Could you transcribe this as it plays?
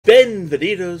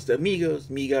Bienvenidos, amigos,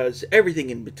 migas, everything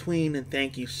in between, and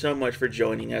thank you so much for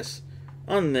joining us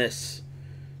on this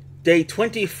day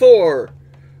 24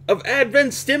 of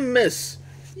Advent Stimmass.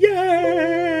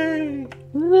 Yay!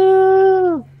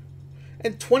 Woo!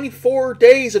 And 24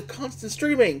 days of constant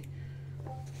streaming.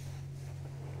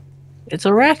 It's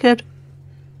a record.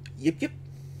 Yep.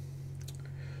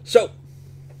 So,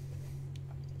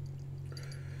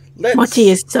 let's... Moti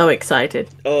is so excited.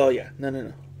 Oh, yeah.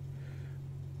 No.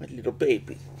 My little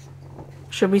baby.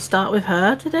 Should we start with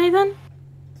her today, then?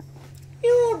 You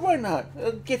know what, why not?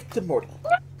 A gift to Morty.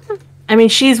 I mean,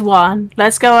 she's one.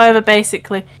 Let's go over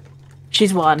basically.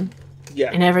 She's one.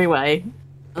 Yeah. In every way.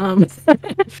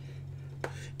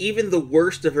 Even the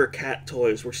worst of her cat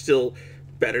toys were still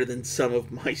better than some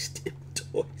of my stim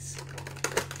toys.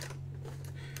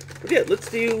 But yeah,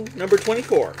 let's do number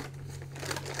 24.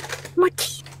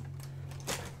 Moti.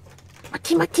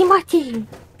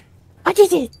 What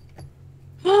is it?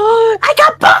 I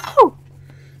got ball!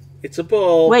 It's a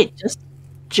ball. Wait,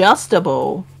 just a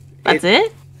ball. That's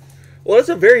it? Well, it's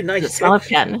a very nice Does it smell of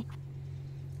texture. catnip?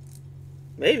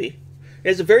 Maybe. It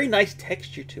has a very nice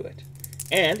texture to it.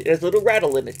 And it has a little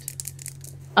rattle in it.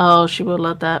 Oh, she will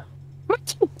love that.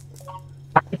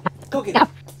 Go get Yeah, it.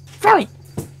 throw it.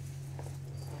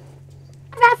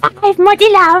 High five, Moti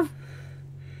love.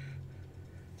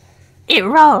 It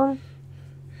rolled.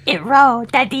 It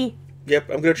rolled, Daddy.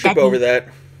 Yep, I'm going to trip Daddy. over that.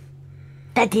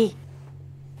 Daddy.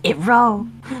 It rolled.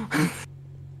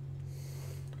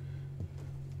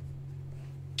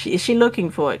 Is she looking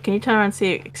for it? Can you turn around and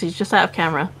see it? Because she's just out of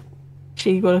camera.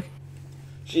 She's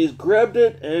grabbed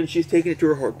it and she's taken it to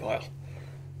her hoard pile.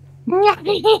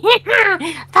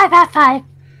 5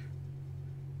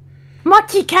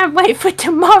 Moti can't wait for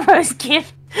tomorrow's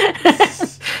gift.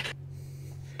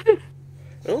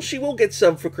 Well, she will get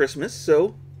some for Christmas,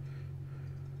 so...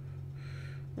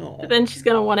 Oh. But then she's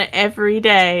gonna want it every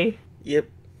day. Yep.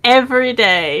 Every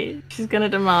day. She's gonna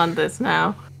demand this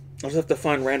now. I'll just have to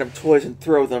find random toys and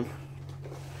throw them.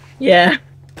 Yeah.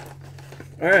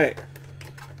 Alright.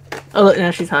 Oh look,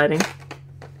 now she's hiding.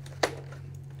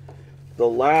 The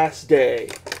last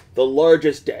day. The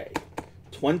largest day.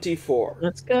 24.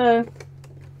 Let's go.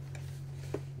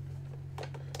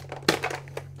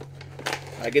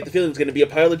 I get the feeling it's going to be a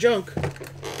pile of junk.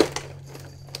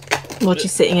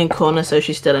 Moti's sitting in corner so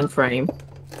she's still in frame.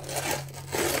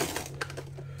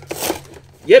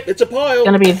 Yep, it's a pile.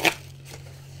 Gonna be...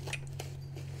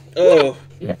 Oh.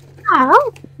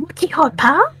 Oh, Moti hot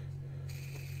pal?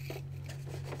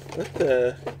 What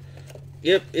the...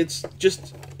 Yep, it's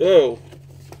just... Oh.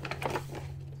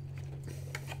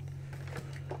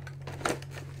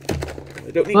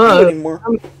 I don't need you anymore.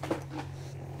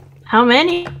 How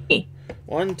many?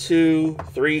 1, 2,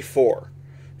 3, 4.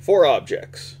 4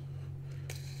 objects.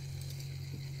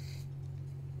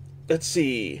 Let's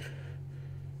see.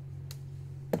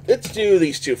 Let's do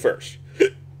these two first.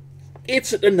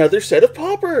 It's another set of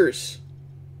poppers.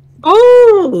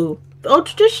 Oh, old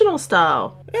traditional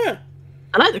style. Yeah.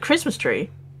 I like the Christmas tree.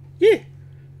 Yeah.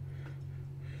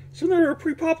 Some of them are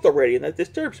pre-popped already, and that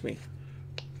disturbs me.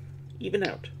 Even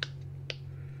out.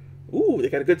 Ooh, they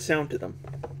got a good sound to them.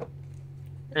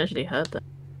 I actually heard that.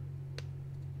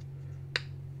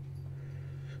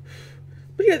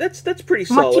 But yeah, that's pretty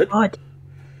solid.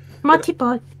 Moti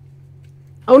bod.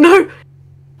 Oh no!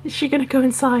 Is she gonna go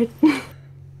inside?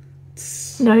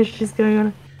 No, she's going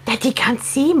on. Daddy can't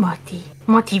see Moti.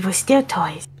 Moti will steal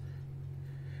toys.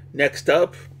 Next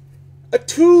up, a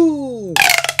tube.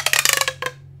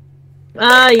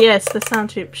 Ah, yes, the sound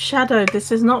tube. Shadow,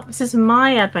 this is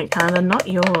my advent calendar, not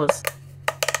yours.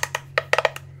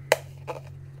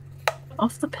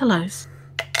 Off the pillows.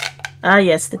 Ah,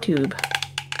 yes, the tube.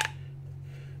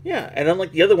 Yeah, and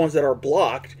unlike the other ones that are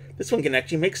blocked, this one can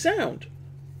actually make sound.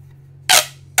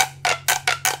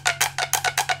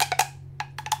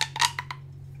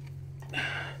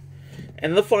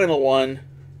 And the final one,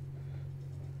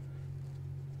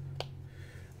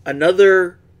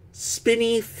 another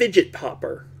spinny fidget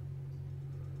popper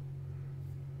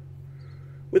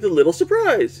with a little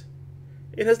surprise.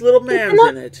 It has little mams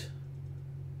in it.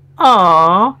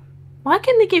 Aww. Why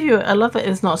can't they give you... I love that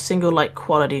it's not a single, like,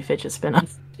 quality fidget spinner.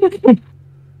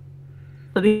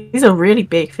 But these are really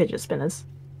big fidget spinners.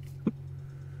 I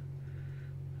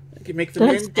can make the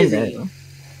men dizzy.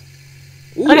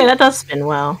 Okay, that does spin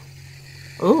well.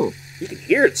 Ooh. You can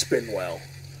hear it spin well.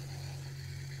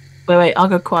 Wait, I'll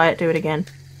go quiet, do it again.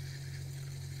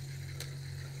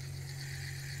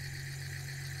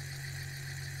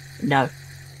 No,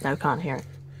 can't hear it.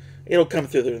 It'll come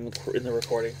through in the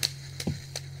recording.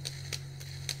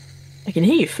 I can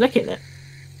hear you flicking it.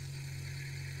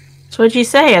 So what'd you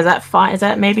say? Is that five? Is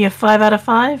that maybe a 5 out of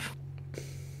 5?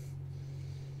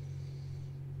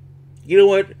 You know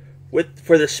what?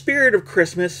 For the spirit of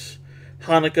Christmas,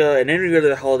 Hanukkah, and any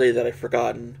other holiday that I've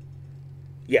forgotten,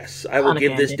 yes, I will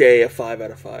give this day a 5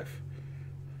 out of 5.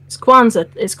 It's Kwanzaa.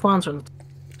 It's Kwanzaa.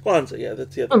 Kwanzaa, yeah,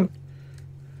 that's the other one.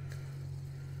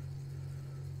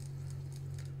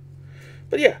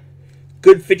 But yeah,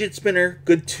 good fidget spinner,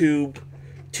 good tube,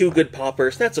 2 good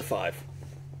poppers. That's a 5.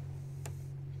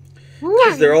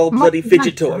 Because they're all bloody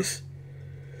fidget toys.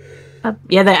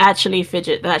 Yeah, they're actually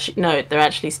fidget. They're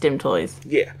actually stim toys.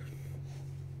 Yeah.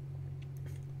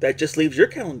 That just leaves your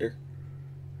calendar.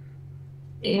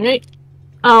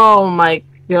 Oh my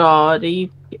god!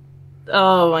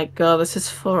 Oh my god!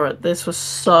 This was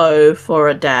so for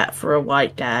a dad, for a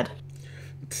white dad,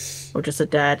 or just a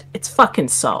dad. It's fucking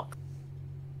socks.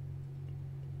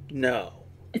 No.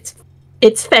 It's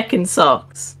feckin'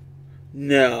 socks.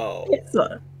 No.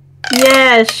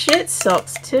 Yeah, shit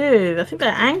socks too. I think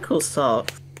they're ankle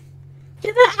socks.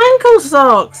 Yeah, they're ankle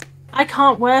socks. I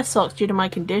can't wear socks due to my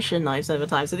condition most of the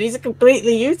time, so these are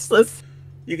completely useless.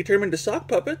 You can turn them into sock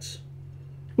puppets.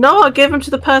 No, I'll give them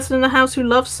to the person in the house who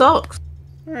loves socks.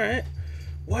 Alright.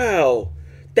 Wow.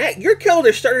 Your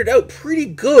calendar started out pretty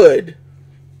good.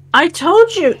 I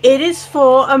told you, it is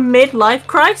for a midlife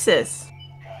crisis.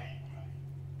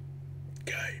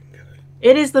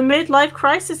 It is the midlife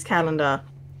crisis calendar.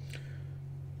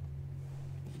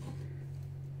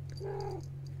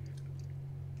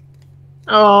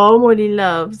 Oh, Morty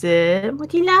loves it.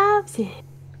 Morty loves it.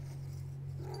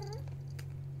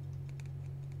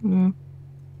 Morty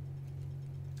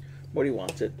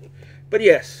wants it. But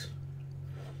yes.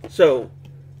 So,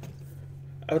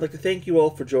 I would like to thank you all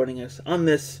for joining us on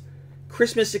this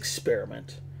Christmas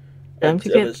experiment. Don't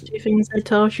forget the 2 things I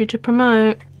told you to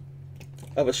promote.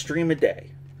 Of a stream a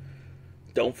day.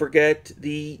 Don't forget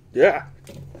the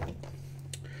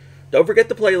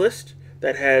playlist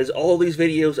that has all these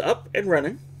videos up and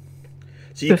running.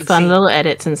 So you With fun little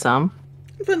edits and some.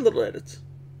 Fun little edits.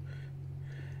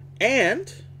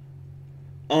 And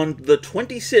on the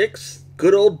 26th,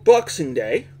 good old Boxing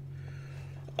Day,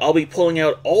 I'll be pulling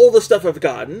out all the stuff I've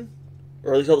gotten,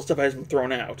 or at least all the stuff I haven't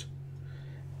thrown out,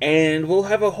 and we'll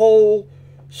have a whole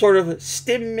sort of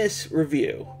Stimmass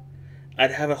review.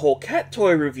 I'd have a whole cat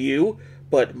toy review,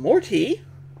 but Morty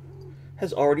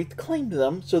has already claimed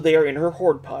them, so they are in her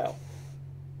hoard pile.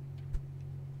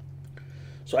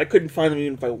 So I couldn't find them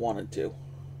even if I wanted to.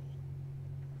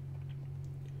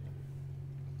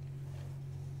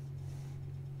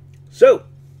 So,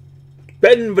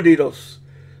 bienvenidos,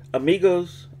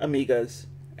 amigos, amigas,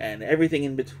 and everything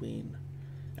in between.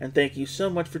 And thank you so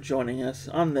much for joining us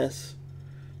on this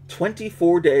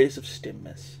 24 days of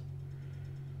Stimmass.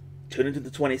 Tune into the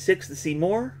 26th to see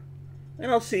more,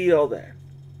 and I'll see you all there.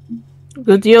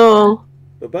 Good y'all.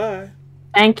 Bye-bye.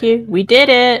 Thank you. We did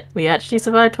it. We actually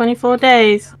survived 24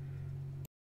 days.